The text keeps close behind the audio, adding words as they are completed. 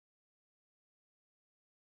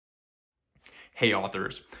Hey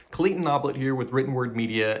authors, Clayton Noblet here with Written Word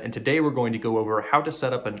Media, and today we're going to go over how to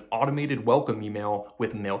set up an automated welcome email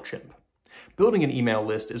with Mailchimp. Building an email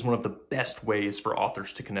list is one of the best ways for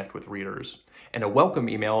authors to connect with readers, and a welcome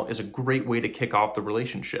email is a great way to kick off the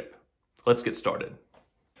relationship. Let's get started.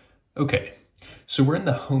 Okay, so we're in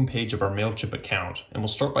the home page of our Mailchimp account, and we'll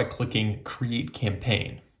start by clicking Create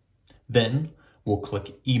Campaign. Then we'll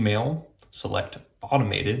click Email, select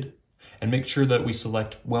Automated, and make sure that we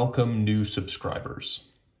select Welcome New Subscribers.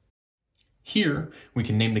 Here, we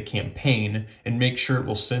can name the campaign and make sure it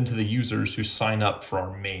will send to the users who sign up for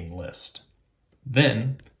our main list.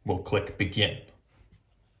 Then, we'll click Begin.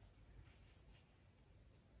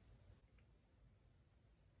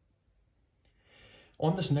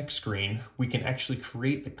 On this next screen, we can actually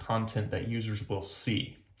create the content that users will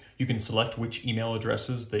see. You can select which email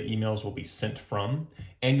addresses the emails will be sent from,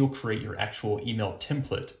 and you'll create your actual email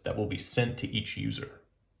template that will be sent to each user.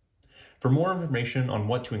 For more information on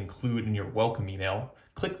what to include in your welcome email,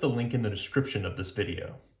 click the link in the description of this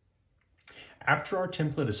video. After our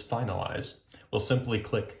template is finalized, we'll simply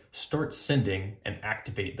click Start Sending and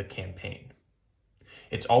activate the campaign.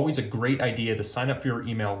 It's always a great idea to sign up for your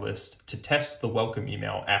email list to test the welcome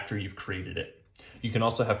email after you've created it. You can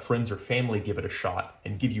also have friends or family give it a shot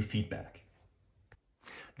and give you feedback.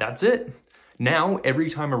 That's it. Now, every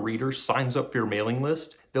time a reader signs up for your mailing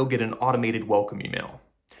list, they'll get an automated welcome email.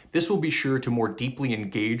 This will be sure to more deeply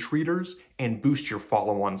engage readers and boost your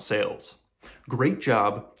follow-on sales. Great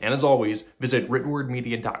job, and as always, visit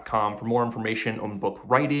writtenwordmedia.com for more information on both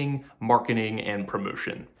writing, marketing, and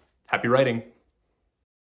promotion. Happy writing!